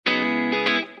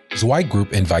ZWEIG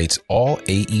Group invites all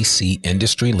AEC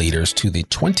industry leaders to the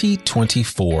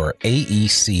 2024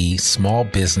 AEC Small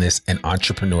Business and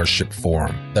Entrepreneurship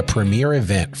Forum, the premier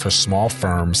event for small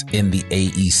firms in the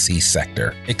AEC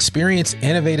sector. Experience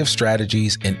innovative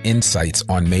strategies and insights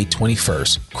on May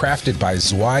 21st, crafted by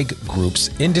ZWEIG Group's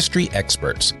industry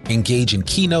experts. Engage in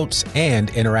keynotes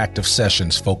and interactive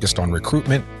sessions focused on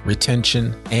recruitment,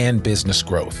 retention, and business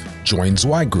growth. Join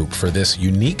ZWEIG Group for this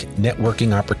unique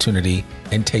networking opportunity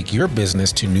and take your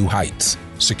business to new heights.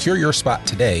 Secure your spot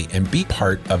today and be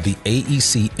part of the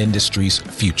AEC industry's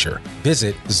future.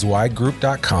 Visit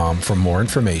zweigroup.com for more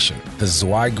information. The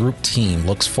ZWEIG Group team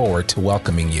looks forward to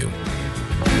welcoming you.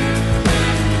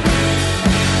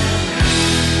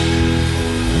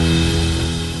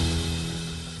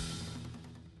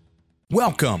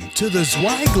 Welcome to the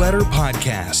ZWEIG Letter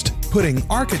Podcast, putting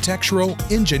architectural,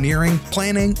 engineering,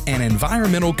 planning, and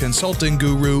environmental consulting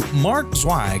guru Mark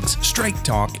ZWEIG's straight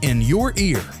talk in your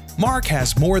ear. Mark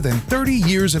has more than 30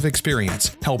 years of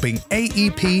experience helping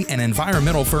AEP and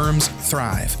environmental firms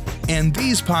thrive. And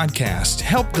these podcasts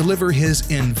help deliver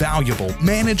his invaluable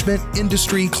management,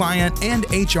 industry, client, and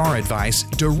HR advice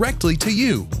directly to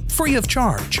you, free of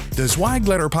charge. The ZWEIG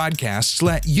Letter Podcasts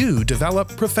let you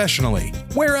develop professionally,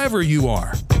 wherever you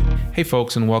are. Hey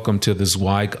folks, and welcome to the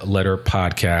ZWEIG Letter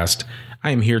Podcast.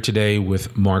 I am here today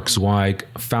with Mark ZWEIG,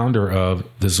 founder of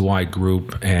the ZWEIG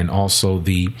Group and also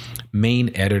the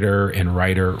main editor and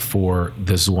writer for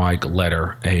the ZWEIG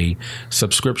Letter, a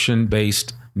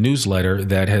subscription-based newsletter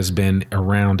that has been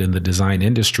around in the design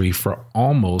industry for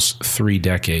almost 3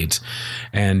 decades.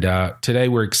 And today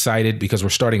we're excited because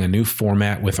we're starting a new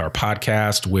format with our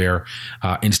podcast where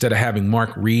instead of having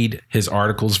Mark read his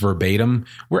articles verbatim,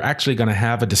 we're actually going to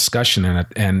have a discussion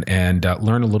and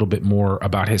learn a little bit more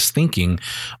about his thinking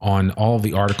on all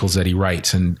the articles that he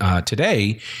writes. And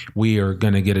today we are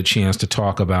going to get a chance to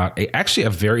talk about actually a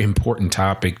very important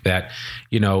topic that,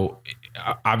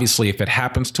 obviously, if it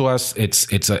happens to us,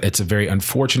 it's a very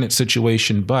unfortunate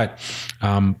situation. But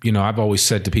I've always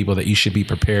said to people that you should be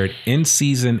prepared in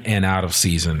season and out of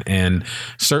season. And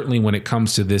certainly when it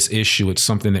comes to this issue, it's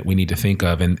something that we need to think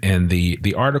of. And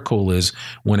the article is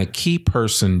when a key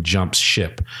person jumps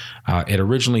ship.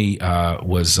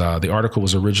 The article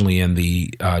was originally in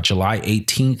the July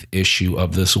 18th issue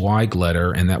of this ZWEIG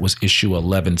Letter, and that was issue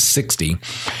 1160.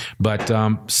 But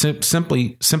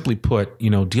simply put,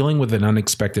 dealing with an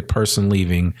unexpected person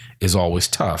leaving is always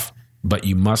tough, but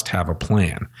you must have a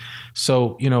plan.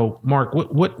 So, Mark,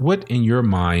 what in your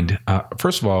mind,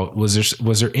 first of all, was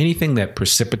there anything that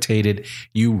precipitated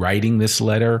you writing this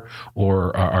letter or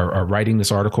writing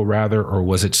this article rather, or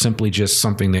was it simply just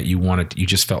something that you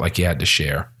just felt like you had to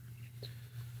share?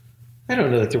 I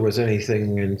don't know that there was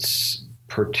anything in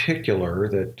particular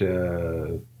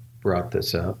that brought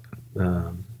this up,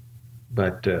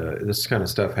 but this kind of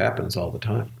stuff happens all the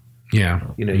time. Yeah.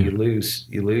 You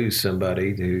lose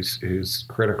somebody who's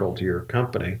critical to your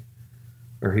company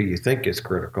or who you think is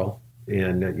critical,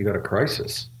 and you got a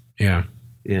crisis. Yeah.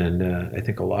 And I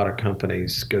think a lot of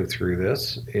companies go through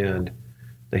this and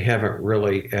they haven't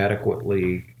really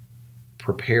adequately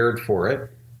prepared for it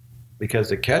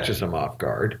because it catches them off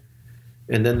guard.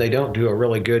 And then they don't do a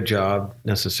really good job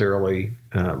necessarily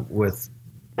with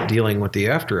dealing with the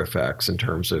after effects in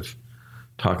terms of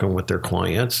talking with their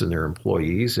clients and their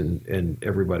employees and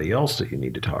everybody else that you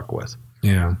need to talk with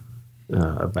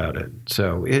about it.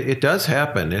 So it does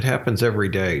happen. It happens every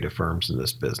day to firms in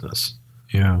this business.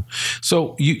 Yeah.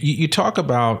 So you talk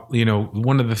about,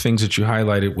 one of the things that you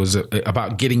highlighted was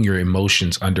about getting your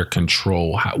emotions under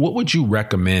control. What would you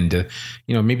recommend to,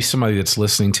 maybe somebody that's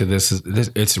listening to this,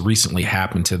 it's recently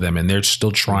happened to them and they're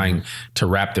still trying to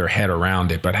wrap their head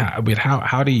around it. But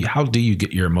how do you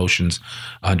get your emotions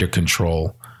under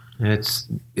control?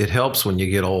 It helps when you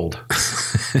get old.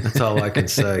 That's all I can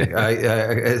say.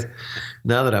 I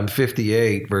now that I'm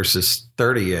 58 versus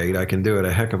 38, I can do it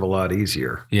a heck of a lot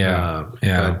easier. Yeah.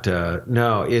 But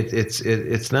no,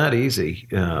 it's not easy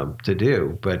to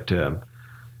do. But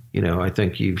I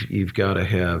think you've got to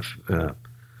have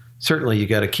certainly you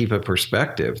got to keep a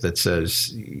perspective that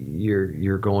says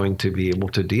you're going to be able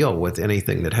to deal with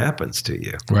anything that happens to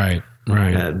you. Right.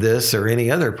 This or any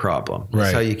other problem.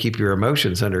 That's how you keep your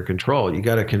emotions under control. You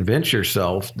got to convince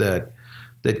yourself that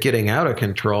getting out of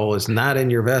control is not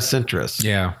in your best interest.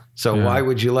 Yeah. So why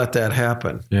would you let that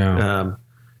happen? Yeah.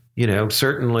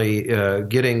 Certainly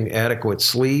getting adequate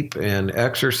sleep and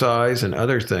exercise and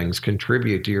other things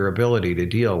contribute to your ability to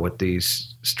deal with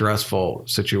these stressful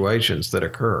situations that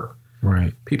occur.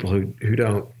 Right. People who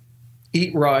don't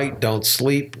eat right, don't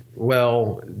sleep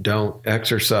well, don't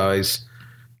exercise,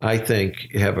 I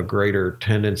think, have a greater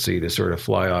tendency to sort of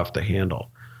fly off the handle.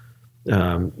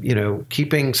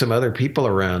 Keeping some other people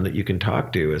around that you can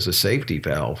talk to as a safety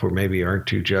valve, or maybe aren't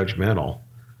too judgmental,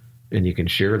 and you can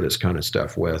share this kind of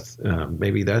stuff with,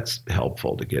 maybe that's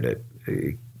helpful to get it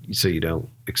so you don't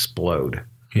explode.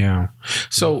 Yeah.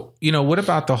 So, what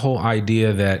about the whole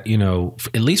idea that,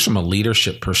 at least from a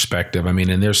leadership perspective, I mean,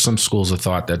 and there's some schools of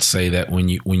thought that say that when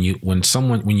you lose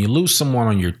someone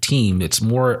on your team, it's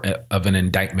more of an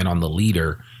indictment on the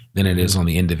leader than it is on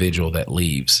the individual that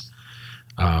leaves.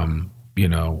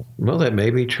 Well, that may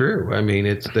be true. I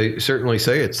mean, they certainly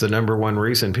say it's the number one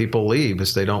reason people leave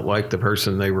is they don't like the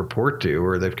person they report to,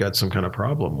 or they've got some kind of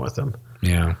problem with them.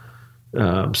 Yeah.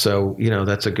 So,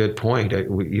 that's a good point.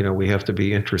 We have to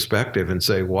be introspective and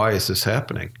say, why is this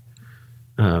happening?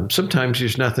 Sometimes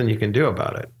there's nothing you can do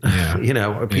about it.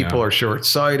 Yeah. People are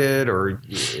short-sighted, or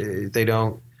they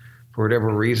don't, for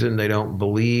whatever reason, they don't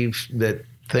believe that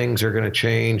things are going to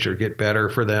change or get better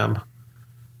for them,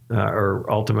 or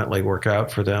ultimately work out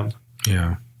for them.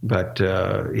 Yeah. But,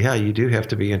 you do have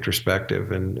to be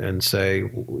introspective and say,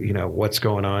 what's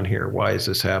going on here? Why is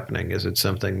this happening? Is it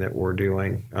something that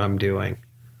I'm doing?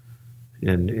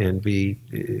 And be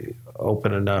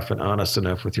open enough and honest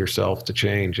enough with yourself to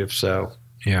change, if so.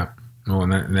 Yeah. Well,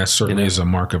 and that certainly is a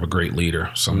mark of a great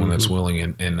leader, someone that's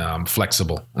willing and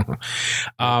flexible.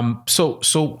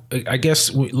 So I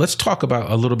guess let's talk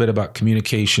a little bit about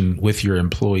communication with your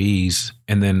employees,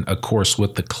 and then, of course,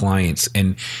 with the clients.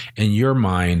 And in your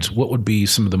mind, what would be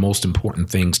some of the most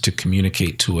important things to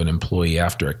communicate to an employee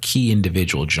after a key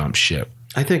individual jumps ship?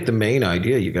 I think the main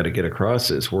idea you got to get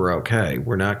across is we're okay.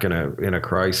 We're not going to, in a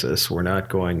crisis, we're not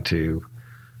going to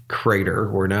crater.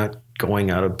 We're not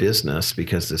going out of business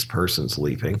because this person's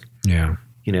leaving. Yeah.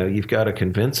 You've got to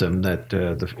convince them that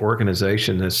the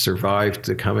organization has survived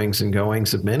the comings and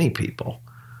goings of many people,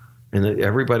 and that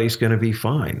everybody's going to be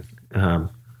fine. I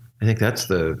think that's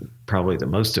probably the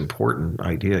most important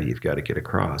idea you've got to get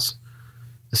across.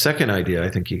 The second idea I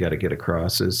think you got to get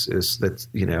across is that,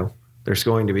 there's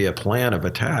going to be a plan of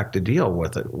attack to deal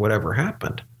with it, whatever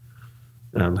happened.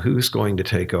 Who's going to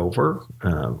take over?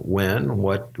 When?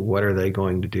 What are they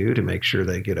going to do to make sure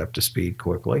they get up to speed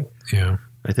quickly? Yeah,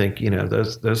 I think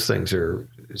those things are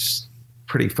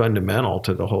pretty fundamental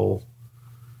to the whole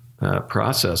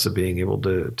process of being able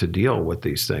to deal with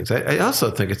these things. I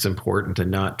also think it's important to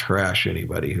not trash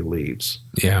anybody who leaves.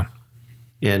 Yeah,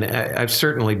 and I've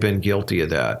certainly been guilty of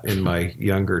that in my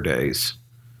younger days,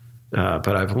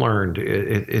 but I've learned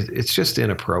it's just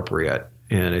inappropriate.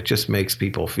 And it just makes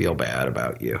people feel bad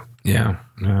about you. Yeah.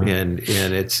 And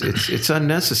it's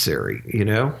unnecessary,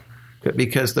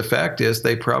 because the fact is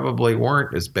they probably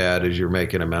weren't as bad as you're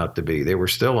making them out to be. They were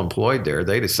still employed there.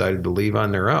 They decided to leave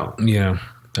on their own. Yeah,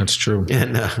 that's true.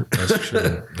 And that's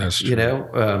true. That's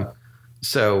true.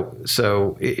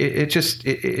 So it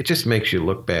just makes you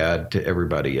look bad to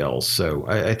everybody else. So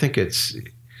I think it's,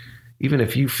 even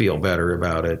if you feel better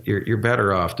about it, you're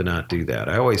better off to not do that.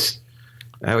 I always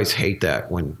hate that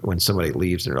when somebody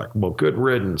leaves and they're like, well, good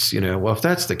riddance, Well, if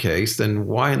that's the case, then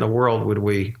why in the world would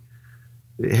we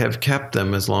have kept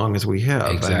them as long as we have?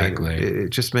 Exactly. I mean, it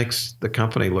just makes the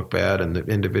company look bad and the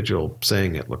individual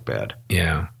saying it look bad.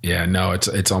 Yeah. Yeah. No,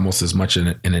 it's almost as much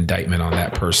an indictment on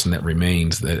that person that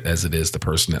remains as it is the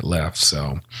person that left.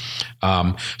 So,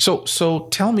 so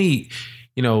tell me,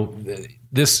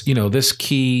 this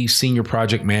key senior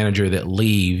project manager that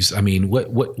leaves, I mean,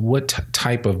 what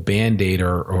type of Band-Aid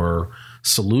or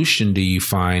solution do you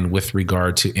find with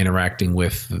regard to interacting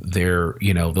with their,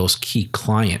 those key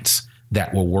clients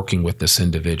that were working with this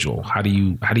individual? How do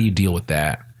you deal with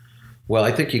that? Well,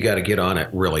 I think you got to get on it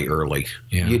really early.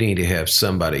 Yeah. You need to have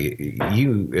somebody,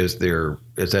 you as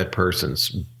that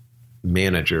person's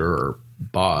manager or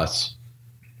boss,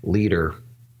 leader,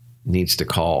 needs to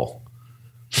call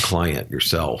the client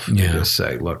yourself and just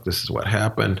say, look, this is what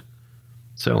happened.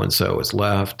 So-and-so has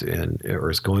left or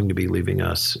is going to be leaving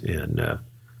us.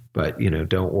 But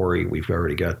don't worry. We've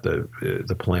already got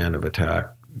the plan of attack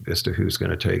as to who's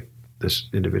going to take this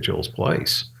individual's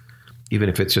place, even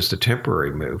if it's just a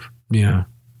temporary move. Yeah.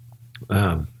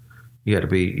 You got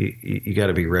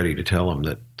to be ready to tell them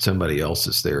that somebody else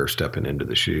is there stepping into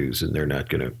the shoes, and they're not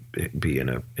going to be in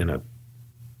a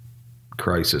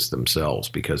crisis themselves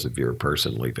because of your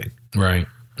person leaving. Right.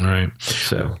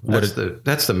 So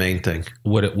that's the main thing.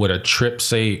 Would a trip,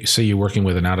 say you're working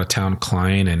with an out of town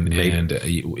client, and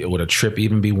would a trip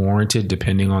even be warranted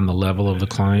depending on the level of the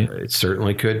client? It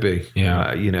certainly could be.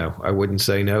 Yeah. I wouldn't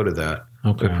say no to that.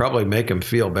 Okay. It would probably make them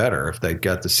feel better if they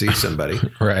got to see somebody.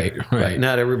 Right. But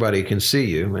not everybody can see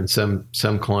you, and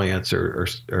some clients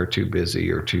are too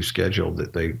busy or too scheduled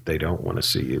that they don't want to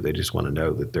see you. They just want to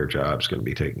know that their job's going to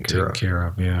be taken care of.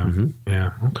 Yeah. Mm-hmm. Yeah.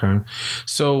 Okay.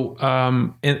 So,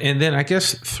 and then I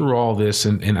guess through all this,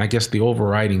 and I guess the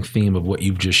overriding theme of what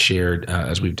you've just shared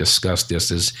as we've discussed this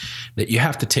is that you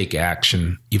have to take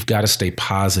action. You've got to stay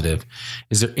positive.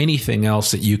 Is there anything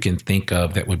else that you can think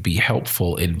of that would be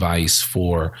helpful advice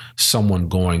for someone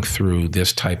going through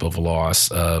this type of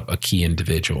loss of a key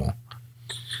individual?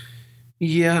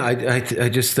 Yeah, I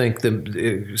just think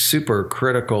it's super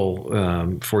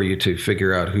critical for you to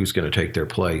figure out who's going to take their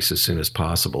place as soon as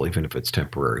possible, even if it's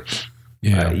temporary.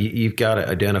 Yeah. You've got to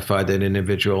identify that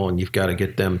individual, and you've got to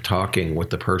get them talking with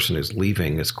the person who's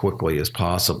leaving as quickly as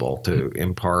possible to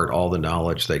impart all the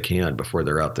knowledge they can before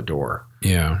they're out the door.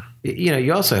 Yeah.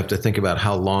 You also have to think about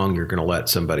how long you're going to let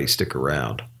somebody stick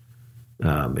around.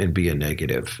 And be a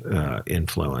negative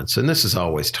influence. And this is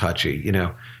always touchy.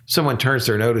 Someone turns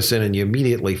their notice in and you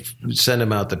immediately send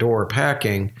them out the door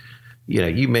packing,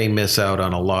 you may miss out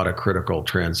on a lot of critical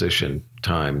transition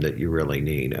time that you really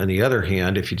need. On the other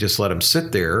hand, if you just let them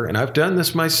sit there, and I've done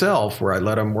this myself where I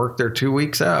let them work their 2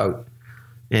 weeks out.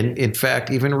 And in fact,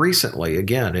 even recently,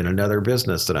 again, in another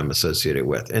business that I'm associated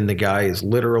with, and the guy is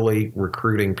literally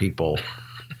recruiting people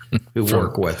who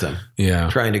work with him,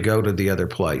 trying to go to the other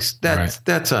place.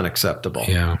 That's unacceptable.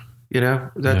 Yeah,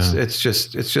 it's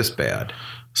just bad.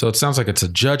 So it sounds like it's a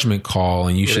judgment call,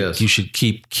 and you should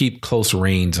keep close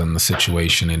reins on the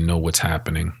situation and know what's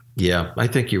happening. Yeah, I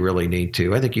think you really need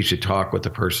to. I think you should talk with the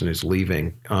person who's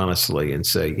leaving honestly and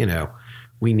say,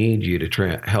 we need you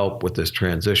to help with this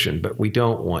transition, but we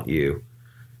don't want you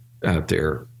out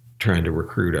there trying to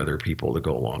recruit other people to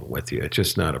go along with you. It's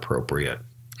just not appropriate.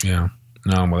 Yeah.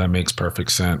 No, well, that makes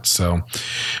perfect sense. So,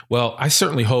 well, I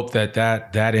certainly hope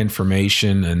that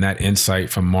information and that insight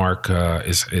from Mark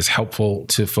is helpful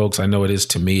to folks. I know it is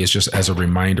to me. It's just as a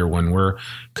reminder when we're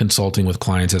consulting with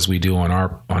clients, as we do on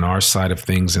our side of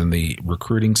things in the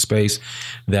recruiting space,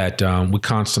 that we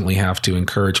constantly have to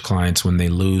encourage clients when they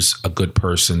lose a good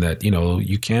person that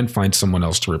you can find someone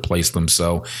else to replace them.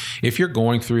 So, if you're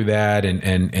going through that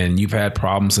and you've had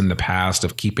problems in the past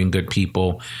of keeping good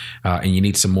people and you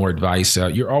need some more advice.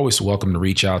 You're always welcome to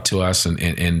reach out to us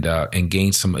and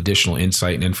gain some additional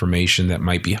insight and information that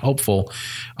might be helpful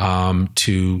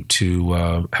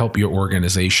to help your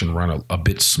organization run a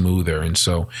bit smoother. And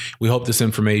so we hope this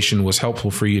information was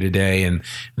helpful for you today and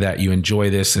that you enjoy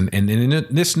this. And in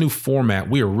this new format,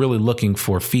 we are really looking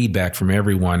for feedback from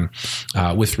everyone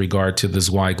with regard to the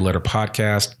ZWEIG Letter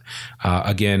podcast.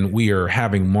 Again, we are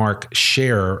having Mark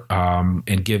share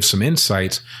and give some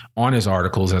insights on his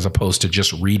articles as opposed to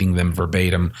just reading them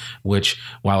verbatim, which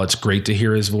while it's great to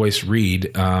hear his voice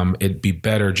read, it'd be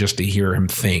better just to hear him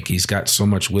think. He's got so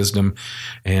much wisdom,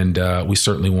 and we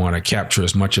certainly want to capture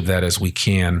as much of that as we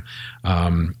can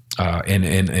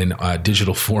in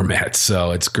digital format.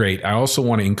 So it's great. I also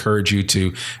want to encourage you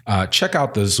to check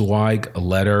out the ZWEIG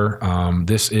Letter.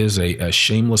 This is a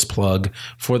shameless plug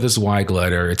for the ZWEIG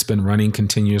Letter. It's been running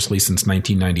continuously since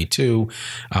 1992.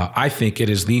 I think it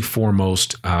is the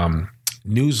foremost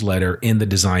newsletter in the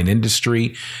design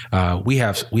industry. We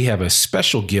have a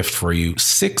special gift for you: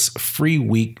 6 free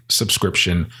week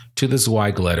subscription to the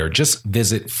ZWEIG Letter. Just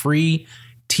visit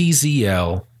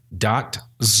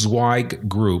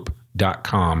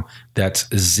freetzl.zweiggroup.com. That's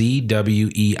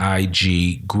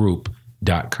ZWEIG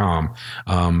group.com.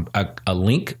 A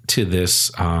link to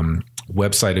this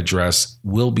website address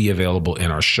will be available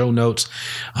in our show notes.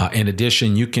 In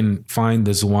addition, you can find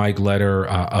the ZWEIG Letter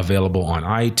available on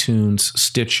iTunes,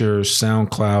 Stitcher,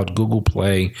 SoundCloud, Google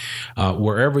Play,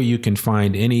 wherever you can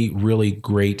find any really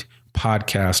great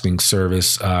podcasting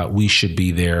service. We should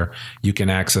be there. You can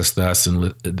access us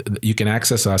and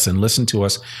listen to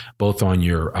us both on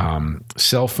your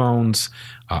cell phones,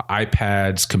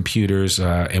 iPads, computers,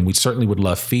 and we certainly would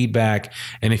love feedback.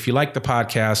 And if you like the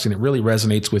podcast and it really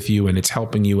resonates with you and it's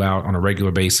helping you out on a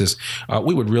regular basis,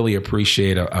 we would really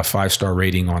appreciate a 5-star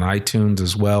rating on iTunes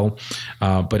as well.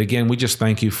 But again, we just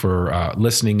thank you for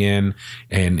listening in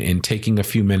and taking a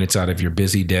few minutes out of your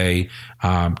busy day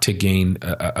to gain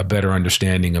a better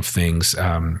understanding of things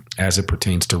as it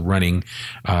pertains to running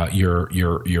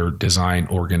your design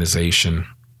organization,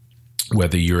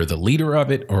 whether you're the leader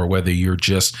of it or whether you're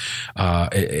just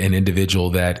an individual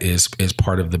that is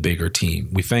part of the bigger team.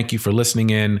 We thank you for listening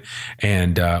in,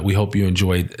 and we hope you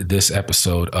enjoyed this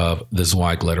episode of the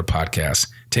ZWEIG Letter podcast.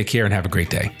 Take care and have a great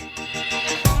day.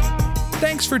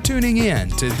 Thanks for tuning in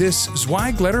to this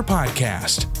ZWEIG Letter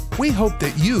podcast. We hope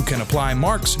that you can apply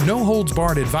Mark's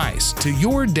no-holds-barred advice to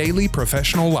your daily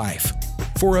professional life.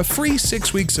 For a free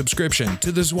 6-week subscription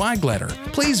to the ZWEIG Letter,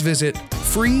 please visit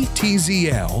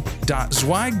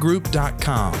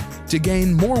freetzl.zweiggroup.com to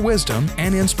gain more wisdom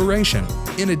and inspiration,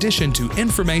 in addition to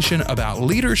information about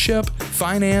leadership,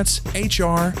 finance,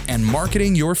 HR, and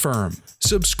marketing your firm.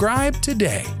 Subscribe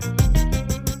today.